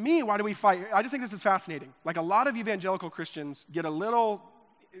 to me, why do we fight? I just think this is fascinating. Like, a lot of evangelical Christians get a little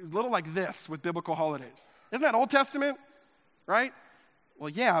like this with biblical holidays. Isn't that Old Testament? Right? Well,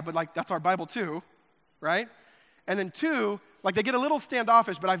 yeah, but like, that's our Bible too, right? And then two, like, they get a little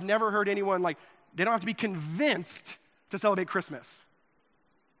standoffish, but I've never heard anyone, like, they don't have to be convinced to celebrate Christmas,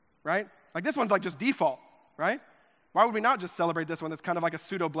 right? Like, this one's like just default, right? Why would we not just celebrate this one that's kind of like a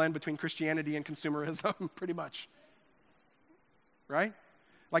pseudo blend between Christianity and consumerism, pretty much, right?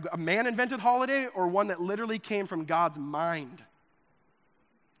 Like a man-invented holiday or one that literally came from God's mind?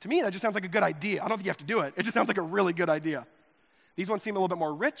 To me, that just sounds like a good idea. I don't think you have to do it. It just sounds like a really good idea. These ones seem a little bit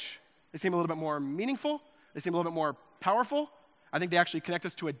more rich. They seem a little bit more meaningful. They seem a little bit more powerful. I think they actually connect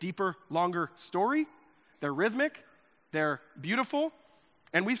us to a deeper, longer story. They're rhythmic. They're beautiful.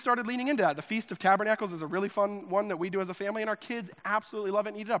 And we've started leaning into that. The Feast of Tabernacles is a really fun one that we do as a family, and our kids absolutely love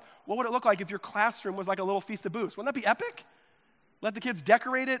it and eat it up. What would it look like if your classroom was like a little Feast of Booths? Wouldn't that be epic? Let the kids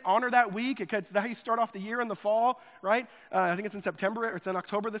decorate it, honor that week. It's how you start off the year in the fall, right? I think it's in September, or it's in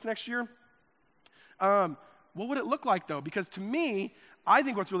October this next year. What would it look like, though? Because to me, I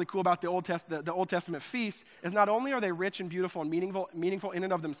think what's really cool about the Old Testament feasts is not only are they rich and beautiful and meaningful in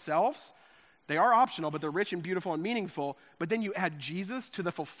and of themselves, they are optional, but they're rich and beautiful and meaningful, but then you add Jesus to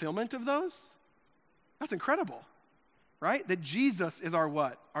the fulfillment of those. That's incredible, right? That Jesus is our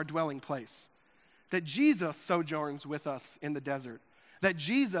what? Our dwelling place. That Jesus sojourns with us in the desert. That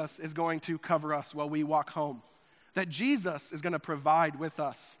Jesus is going to cover us while we walk home. That Jesus is going to provide with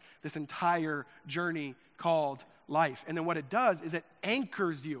us this entire journey called life. And then what it does is it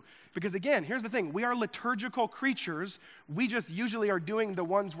anchors you. Because again, here's the thing. We are liturgical creatures. We just usually are doing the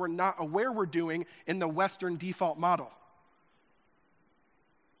ones we're not aware we're doing in the Western default model.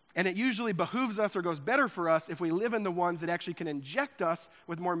 And it usually behooves us or goes better for us if we live in the ones that actually can inject us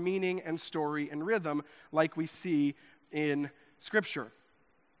with more meaning and story and rhythm like we see in Scripture.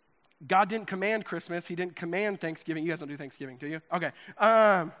 God didn't command Christmas. He didn't command Thanksgiving. You guys don't do Thanksgiving, do you? Okay.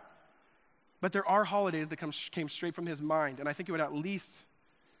 But there are holidays that came straight from his mind, and I think it would at least,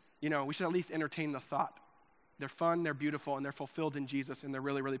 we should at least entertain the thought. They're fun, they're beautiful, and they're fulfilled in Jesus, and they're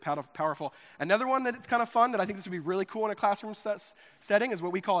really, really powerful. Another one that it's kind of fun that I think this would be really cool in a classroom setting is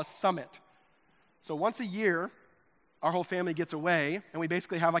what we call a summit. So once a year, our whole family gets away, and we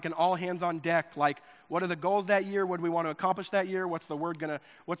basically have like an all hands on deck, like what are the goals that year? What do we want to accomplish that year? We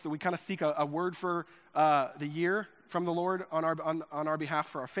kind of seek a word for the year from the Lord on our behalf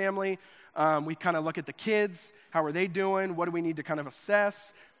for our family. We kind of look at the kids. How are they doing? What do we need to kind of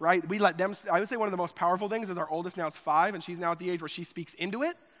assess, right? We let them, I would say one of the most powerful things is our oldest now is 5, and she's now at the age where she speaks into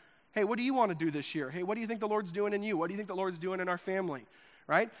it. Hey, what do you want to do this year? Hey, what do you think the Lord's doing in you? What do you think the Lord's doing in our family,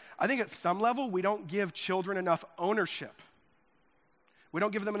 right? I think at some level, we don't give children enough ownership. We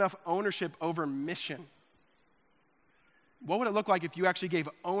don't give them enough ownership over mission. What would it look like if you actually gave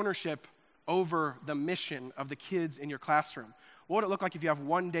ownership over the mission of the kids in your classroom? What would it look like if you have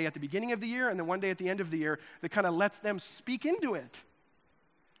one day at the beginning of the year and then one day at the end of the year that kind of lets them speak into it?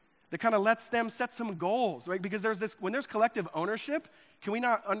 That kind of lets them set some goals, right? Because when there's collective ownership, we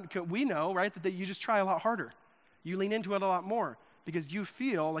know, right, that you just try a lot harder. You lean into it a lot more because you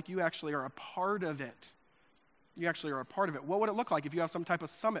feel like you actually are a part of it. You actually are a part of it. What would it look like if you have some type of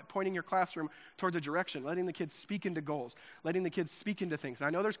summit pointing your classroom towards a direction, letting the kids speak into goals, letting the kids speak into things? And I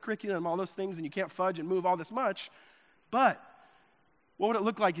know there's curriculum, all those things, and you can't fudge and move all this much, but what would it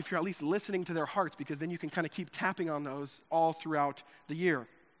look like if you're at least listening to their hearts? Because then you can kind of keep tapping on those all throughout the year.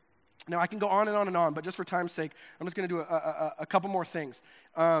 Now, I can go on and on and on, but just for time's sake, I'm just going to do a couple more things.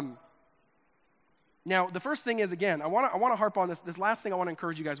 Now, the first thing is, again, I want to harp on this. This last thing I want to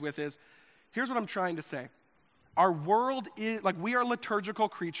encourage you guys with is, here's what I'm trying to say. Our world is, like, we are liturgical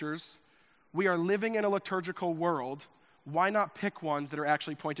creatures. We are living in a liturgical world. Why not pick ones that are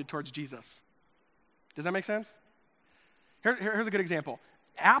actually pointed towards Jesus? Does that make sense? Here's a good example.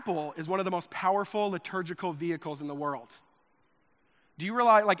 Apple is one of the most powerful liturgical vehicles in the world. Do you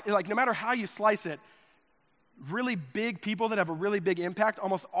realize, like no matter how you slice it, really big people that have a really big impact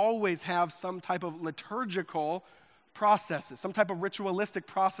almost always have some type of liturgical processes, some type of ritualistic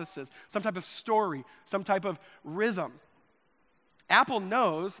processes, some type of story, some type of rhythm. Apple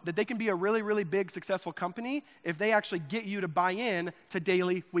knows that they can be a really, really big, successful company if they actually get you to buy in to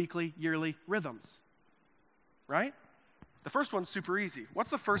daily, weekly, yearly rhythms, right? The first one's super easy. What's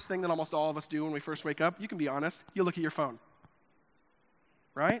the first thing that almost all of us do when we first wake up? You can be honest. You look at your phone,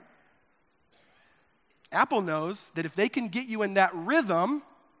 right? Apple knows that if they can get you in that rhythm,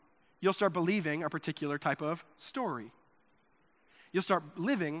 you'll start believing a particular type of story. You'll start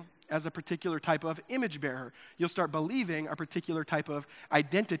living as a particular type of image bearer. You'll start believing a particular type of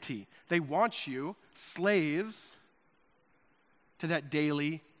identity. They want you slaves to that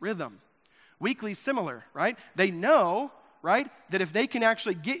daily rhythm. Weekly, similar, right? They know, right, that if they can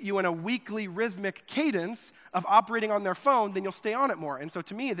actually get you in a weekly rhythmic cadence of operating on their phone, then you'll stay on it more. And so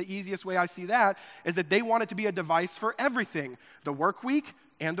to me, the easiest way I see that is that they want it to be a device for everything, the work week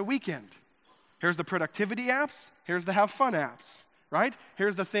and the weekend. Here's the productivity apps, here's the have fun apps, right?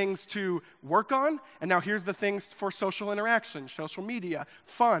 Here's the things to work on, and now here's the things for social interaction, social media,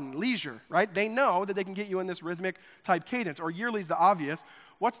 fun, leisure, right? They know that they can get you in this rhythmic type cadence. Or yearly's the obvious.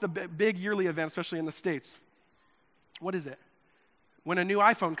 What's the big yearly event, especially in the States? What is it? When a new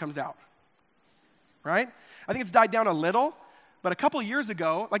iPhone comes out, right? I think it's died down a little, but a couple years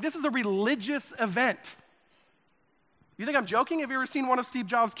ago, like, this is a religious event. You think I'm joking? Have you ever seen one of Steve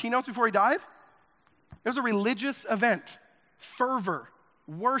Jobs' keynotes before he died? It was a religious event. Fervor,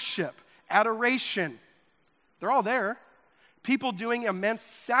 worship, adoration. They're all there. People doing immense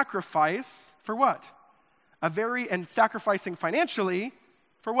sacrifice for what? And sacrificing financially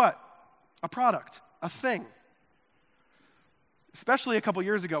for what? A product, a thing. Especially a couple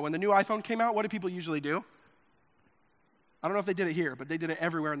years ago when the new iPhone came out, what do people usually do? I don't know if they did it here, but they did it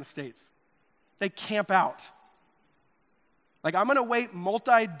everywhere in the States. They camp out. Like, I'm going to wait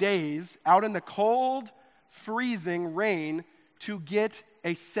multi-days out in the cold, freezing rain to get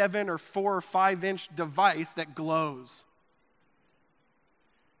a 7 or 4 or 5 inch device that glows.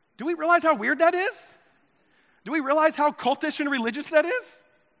 Do we realize how weird that is? Do we realize how cultish and religious that is?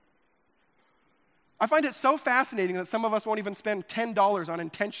 I find it so fascinating that some of us won't even spend $10 on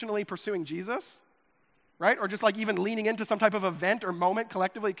intentionally pursuing Jesus, right? Or just like even leaning into some type of event or moment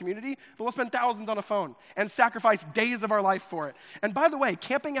collectively, community, but we'll spend thousands on a phone and sacrifice days of our life for it. And by the way,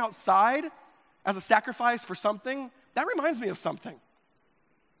 camping outside as a sacrifice for something, that reminds me of something.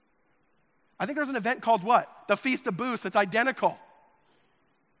 I think there's an event called what? The Feast of Booths. It's identical.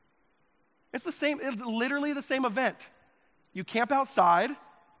 It's the same, it's literally the same event. You camp outside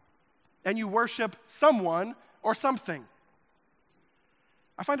and you worship someone or something.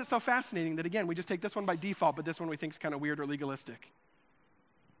 I find it so fascinating that, again, we just take this one by default, but this one we think is kind of weird or legalistic.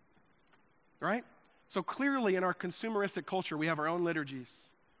 Right? So clearly in our consumeristic culture, we have our own liturgies.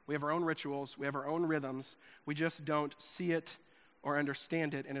 We have our own rituals. We have our own rhythms. We just don't see it or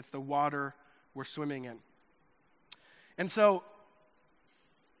understand it, and it's the water we're swimming in. And so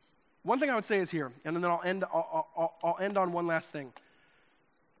one thing I would say is here, and then I'll end on one last thing.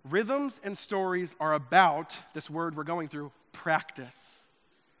 Rhythms and stories are about, this word we're going through, practice.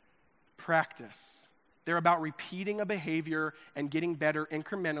 Practice. They're about repeating a behavior and getting better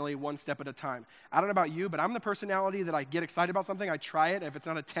incrementally, one step at a time. I don't know about you, but I'm the personality that I get excited about something, I try it, and if it's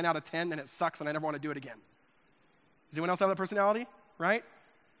not a 10 out of 10, then it sucks and I never want to do it again. Does anyone else have that personality? Right?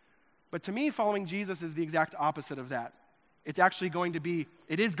 But to me, following Jesus is the exact opposite of that. It's actually going to be,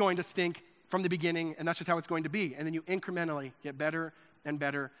 it is going to stink from the beginning, and that's just how it's going to be. And then you incrementally get better and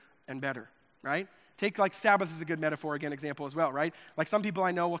better and better, right? Take like Sabbath as a good metaphor, again, example as well, right? Like some people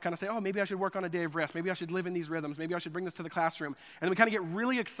I know will kind of say, oh, maybe I should work on a day of rest. Maybe I should live in these rhythms. Maybe I should bring this to the classroom. And then we kind of get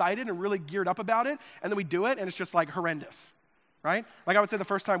really excited and really geared up about it, and then we do it, and it's just like horrendous, right? Like I would say the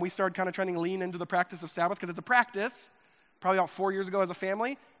first time we started kind of trying to lean into the practice of Sabbath, because it's a practice, probably about 4 years ago as a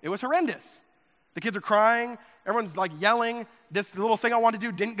family, it was horrendous. The kids are crying, everyone's like yelling, this little thing I wanted to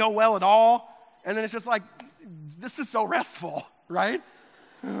do didn't go well at all, and then it's just like, this is so restful, right?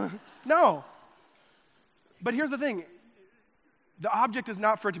 No. But here's the thing. The object is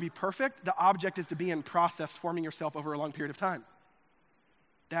not for it to be perfect. The object is to be in process, forming yourself over a long period of time.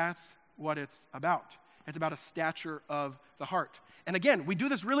 That's what it's about. It's about a stature of the heart. And again, we do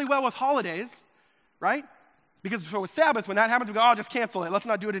this really well with holidays, right? Because so with Sabbath, when that happens, we go, oh, just cancel it. Let's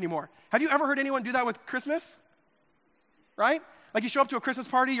not do it anymore. Have you ever heard anyone do that with Christmas? Right? Like you show up to a Christmas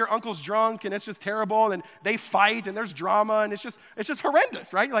party, your uncle's drunk, and it's just terrible, and they fight, and there's drama, and it's just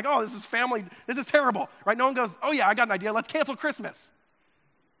horrendous, right? You're like, oh, this is family, this is terrible, right? No one goes, oh yeah, I got an idea, let's cancel Christmas.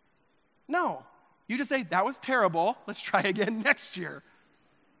 No. You just say, that was terrible, let's try again next year,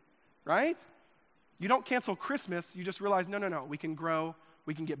 right? You don't cancel Christmas, you just realize, no, we can grow,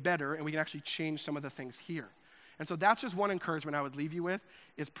 we can get better, and we can actually change some of the things here. And so that's just one encouragement I would leave you with,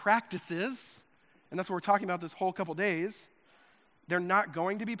 is practices, and that's what we're talking about this whole couple days. They're not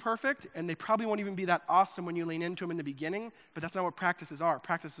going to be perfect, and they probably won't even be that awesome when you lean into them in the beginning, but that's not what practices are.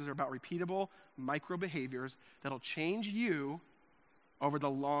 Practices are about repeatable micro behaviors that'll change you over the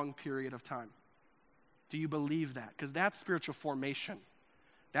long period of time. Do you believe that? Because that's spiritual formation.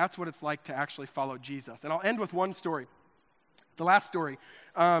 That's what it's like to actually follow Jesus. And I'll end with one story. The last story.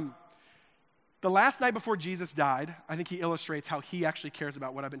 The last night before Jesus died, I think he illustrates how he actually cares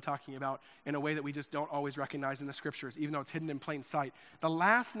about what I've been talking about in a way that we just don't always recognize in the scriptures, even though it's hidden in plain sight. The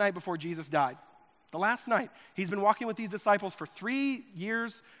last night before Jesus died, the last night, he's been walking with these disciples for 3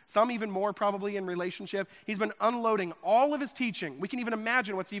 years, some even more probably in relationship. He's been unloading all of his teaching. We can even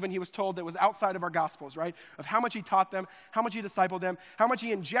imagine what's even he was told that was outside of our gospels, right? Of how much he taught them, how much he discipled them, how much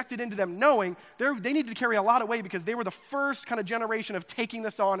he injected into them, knowing they needed to carry a lot of weight because they were the first kind of generation of taking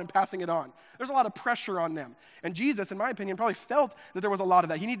this on and passing it on. There's a lot of pressure on them. And Jesus, in my opinion, probably felt that there was a lot of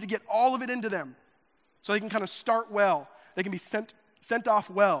that. He needed to get all of it into them so they can kind of start well. They can be sent off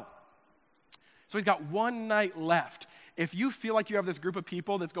well. So he's got one night left. If you feel like you have this group of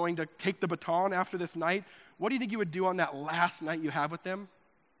people that's going to take the baton after this night, what do you think you would do on that last night you have with them?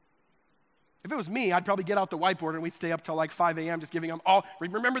 If it was me, I'd probably get out the whiteboard and we'd stay up till like 5 a.m. just giving them all,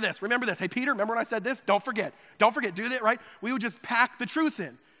 remember this. Hey, Peter, remember when I said this? Don't forget, do that, right? We would just pack the truth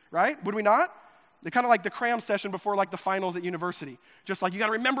in, right? Would we not? They're kind of like the cram session before like the finals at university. Just like you got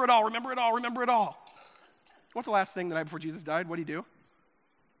to remember it all. What's the last thing the night before Jesus died? What did he do?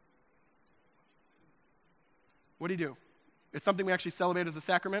 What did he do? It's something we actually celebrate as a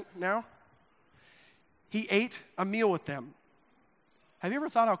sacrament now. He ate a meal with them. Have you ever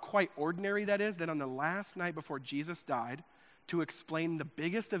thought how quite ordinary that is, that on the last night before Jesus died, to explain the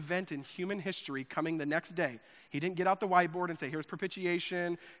biggest event in human history coming the next day, he didn't get out the whiteboard and say, here's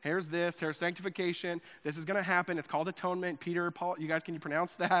propitiation, here's this, here's sanctification, this is going to happen, it's called atonement. Peter, Paul, you guys, can you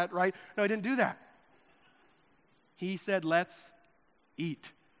pronounce that, right? No, he didn't do that. He said, let's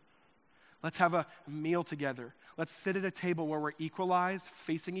eat. Let's have a meal together. Let's sit at a table where we're equalized,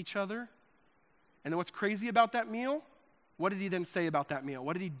 facing each other. And then what's crazy about that meal? What did he then say about that meal?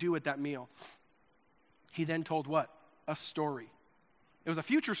 What did he do at that meal? He then told what? A story. It was a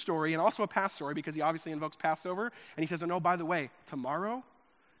future story and also a past story because he obviously invokes Passover. And he says, oh no, by the way, tomorrow,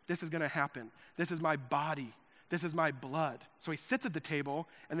 this is going to happen. This is my body. This is my blood. So he sits at the table,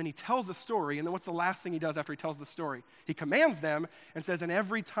 and then he tells a story, and then what's the last thing he does after he tells the story? He commands them and says, and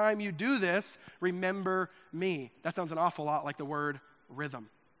every time you do this, remember me. That sounds an awful lot like the word rhythm.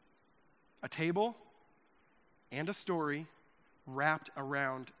 A table and a story wrapped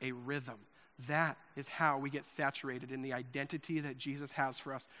around a rhythm. That is how we get saturated in the identity that Jesus has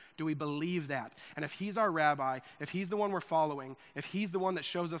for us. Do we believe that? And if he's our rabbi, if he's the one we're following, if he's the one that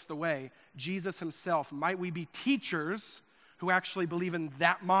shows us the way, Jesus himself, might we be teachers who actually believe in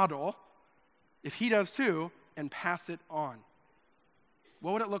that model, if he does too, and pass it on?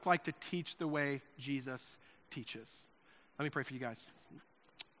 What would it look like to teach the way Jesus teaches? Let me pray for you guys.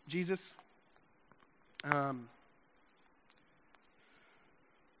 Jesus,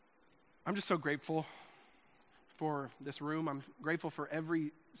 I'm just so grateful for this room. I'm grateful for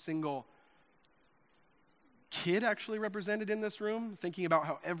every single kid actually represented in this room, thinking about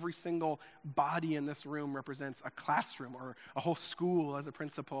how every single body in this room represents a classroom or a whole school as a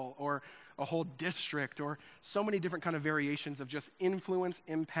principal or a whole district or so many different kind of variations of just influence,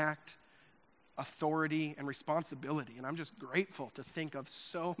 impact, authority, and responsibility. And I'm just grateful to think of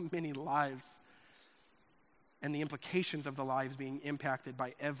so many lives and the implications of the lives being impacted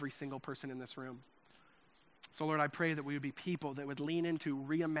by every single person in this room. So Lord, I pray that we would be people that would lean into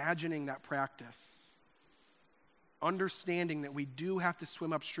reimagining that practice, understanding that we do have to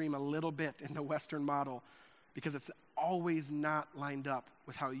swim upstream a little bit in the Western model because it's always not lined up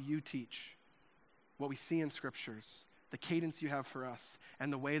with how you teach, what we see in scriptures, the cadence you have for us,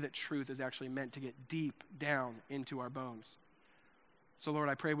 and the way that truth is actually meant to get deep down into our bones. So Lord,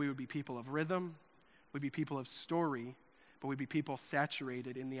 I pray we would be people of rhythm, we'd be people of story, but we'd be people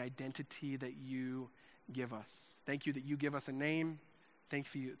saturated in the identity that you give us. Thank you that you give us a name.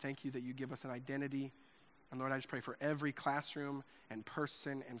 Thank you that you give us an identity. And Lord, I just pray for every classroom and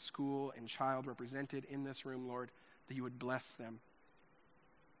person and school and child represented in this room, Lord, that you would bless them,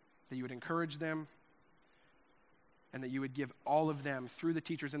 that you would encourage them, and that you would give all of them, through the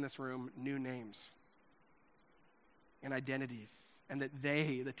teachers in this room, new names and identities, and that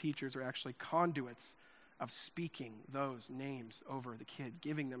they, the teachers, are actually conduits of speaking those names over the kid,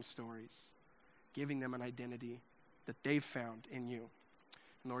 giving them stories, giving them an identity that they've found in you.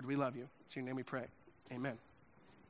 And Lord, we love you. It's in your name we pray. Amen.